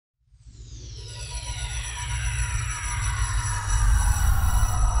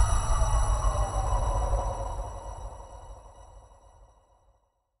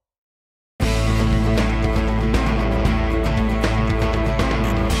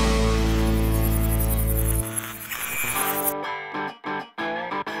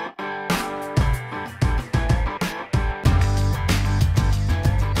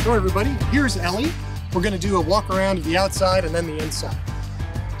So everybody, here's Ellie. We're going to do a walk around of the outside and then the inside.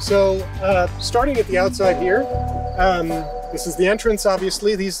 So starting at the outside here, this is the entrance.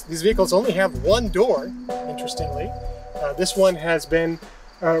 Obviously these vehicles only have one door, interestingly. This one has been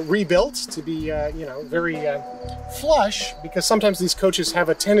rebuilt to be very flush, because sometimes these coaches have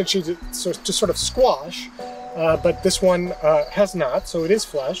a tendency to sort of squash, but this one has not, so it is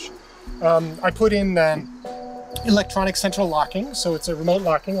flush. I put in electronic central locking, so it's a remote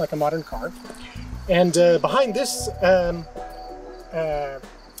locking like a modern car. And behind this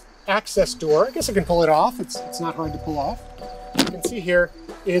access door, I guess I can pull it off. It's not hard to pull off. You can see here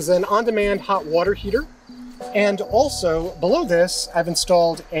is an on-demand hot water heater. And also below this, I've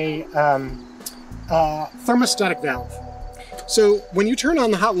installed a thermostatic valve. So when you turn on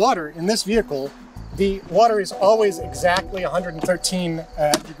the hot water in this vehicle, the water is always exactly 113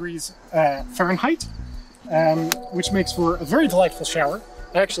 degrees Fahrenheit, which makes for a very delightful shower.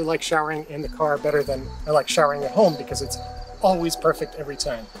 I actually like showering in the car better than I like showering at home because it's always perfect every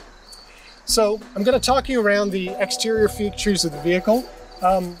time. So I'm going to talk you around the exterior features of the vehicle.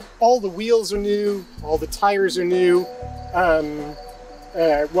 All the wheels are new, all the tires are new.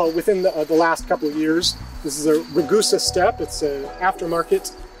 Well, within the last couple of years. This is a Ragusa step. It's an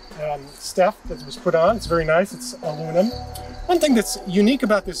aftermarket step that was put on. It's very nice. It's aluminum. One thing that's unique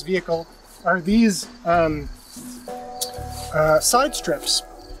about this vehicle are these side strips,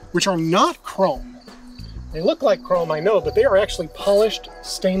 which are not chrome. They look like chrome, I know, but they are actually polished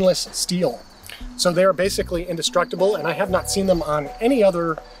stainless steel. So they are basically indestructible, and I have not seen them on any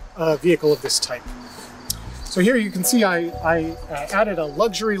other vehicle of this type. So here you can see I added a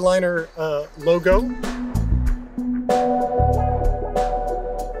luxury liner logo.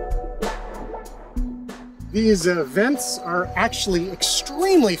 These vents are actually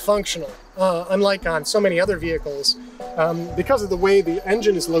extremely functional, unlike on so many other vehicles. Because of the way the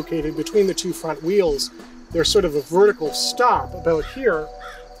engine is located between the two front wheels, there's sort of a vertical stop about here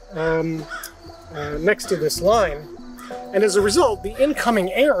next to this line. And as a result, the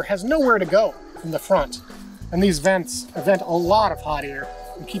incoming air has nowhere to go from the front. And these vents vent a lot of hot air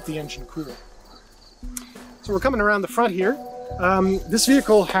and keep the engine cool. So we're coming around the front here. This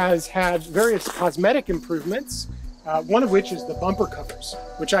vehicle has had various cosmetic improvements, one of which is the bumper covers,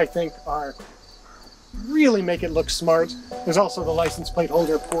 which I think really make it look smart. There's also the license plate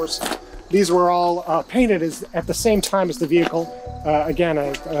holder, of course. These were all painted at the same time as the vehicle. Again,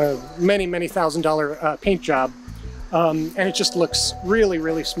 a many $1,000 paint job. And it just looks really,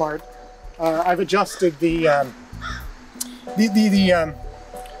 really smart. I've adjusted the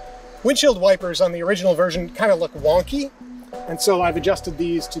windshield wipers on the original version kind of look wonky. And so I've adjusted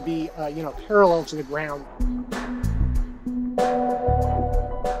these to be, parallel to the ground.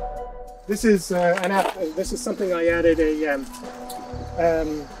 This is something I added a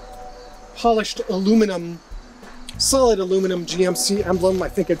polished aluminum, solid aluminum GMC emblem. I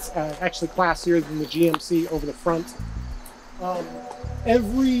think it's actually classier than the GMC over the front.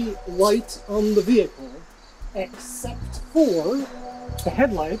 Every light on the vehicle, except for the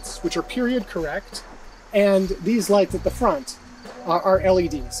headlights, which are period correct, and these lights at the front are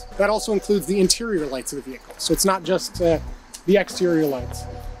LEDs. That also includes the interior lights of the vehicle. So it's not just the exterior lights.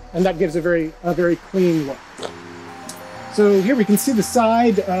 And that gives a very clean look. So here we can see the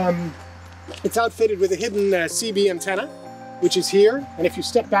side. It's outfitted with a hidden CB antenna, which is here. And if you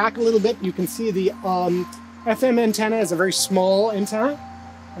step back a little bit, you can see the FM antenna is a very small antenna,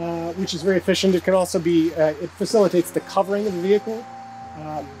 which is very efficient. It can also be, it facilitates the covering of the vehicle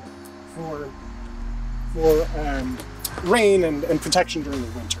for rain and protection during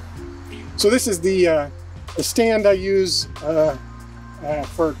the winter. So this is the stand I use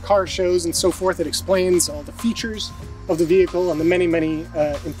for car shows and so forth. It explains all the features of the vehicle and the many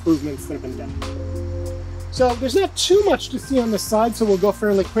improvements that have been done. So there's not too much to see on this side, so we'll go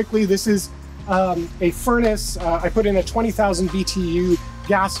fairly quickly. This is a furnace. I put in a 20,000 BTU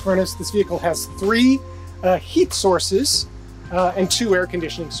gas furnace. This vehicle has 3 heat sources and 2 air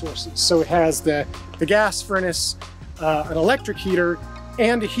conditioning sources. So it has the gas furnace, an electric heater,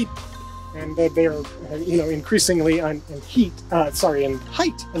 and a heat. And they are, increasingly in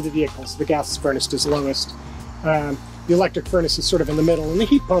height of the vehicles. The gas furnace is lowest. The electric furnace is sort of in the middle, and the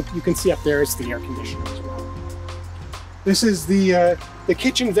heat pump you can see up there is the air conditioner as well. This is the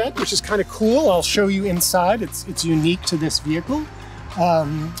kitchen vent, which is kind of cool. I'll show you inside. It's unique to this vehicle,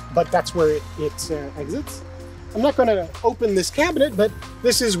 but that's where it exits. I'm not going to open this cabinet, but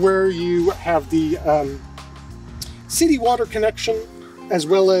this is where you have the city water connection, as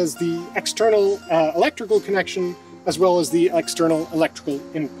well as the external electrical connection, as well as the external electrical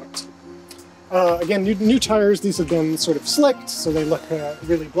input. Again, new tires. These have been sort of slicked, so they look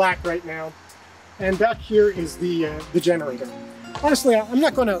really black right now. And back here is the generator. Honestly, I'm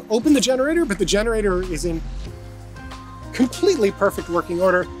not going to open the generator, but the generator is in completely perfect working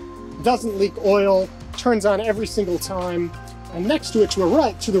order. Doesn't leak oil, turns on every single time. And next to it, to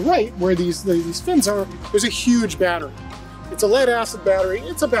the right, where these fins are, there's a huge battery. It's a lead acid battery.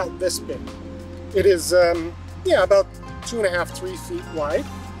 It's about this big. It is, yeah, about 2.5, 3 feet wide,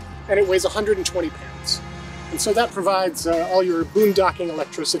 and it weighs 120 pounds. And so that provides all your boondocking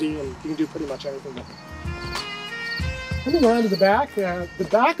electricity, and you can do pretty much anything with it. Coming around to the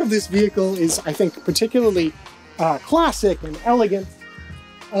back of this vehicle is, I think, particularly classic and elegant.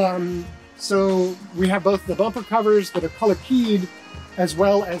 So we have both the bumper covers that are color keyed, as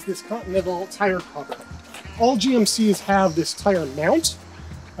well as this Continental tire cover. All GMCs have this tire mount.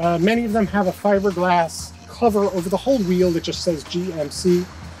 Many of them have a fiberglass cover over the whole wheel that just says GMC,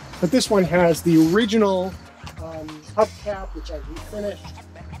 but this one has the original hubcap, which I've refinished,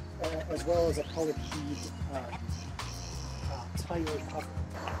 as well as a color keyed tire cover.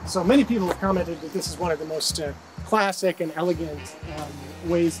 So many people have commented that this is one of the most classic and elegant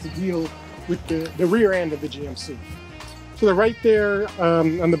ways to deal with the rear end of the GMC. To the right there,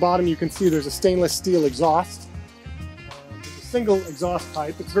 on the bottom, you can see there's a stainless steel exhaust. There's a single exhaust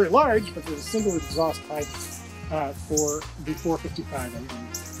pipe. It's very large, but there's a single exhaust pipe for the 455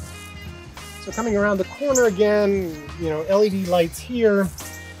 engine. So coming around the corner again, you know, LED lights here.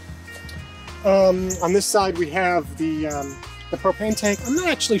 On this side, we have the propane tank. I'm not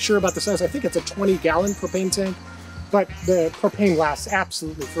actually sure about the size. I think it's a 20-gallon propane tank, but the propane lasts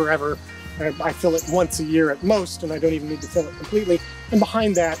absolutely forever. I fill it once a year at most, and I don't even need to fill it completely. And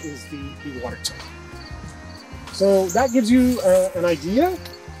behind that is the water tank. So that gives you an idea.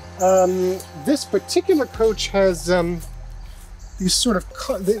 This particular coach has these sort of,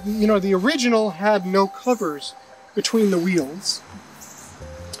 you know, the original had no covers between the wheels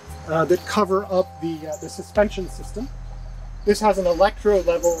that cover up the suspension system. This has an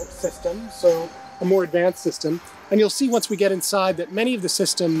electro-level system, so a more advanced system. And you'll see once we get inside that many of the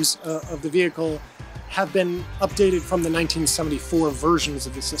systems of the vehicle have been updated from the 1974 versions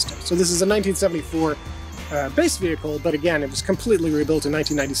of the system. So this is a 1974 base vehicle, but again, it was completely rebuilt in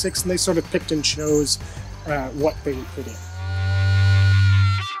 1996, and they sort of picked and chose what they would put in.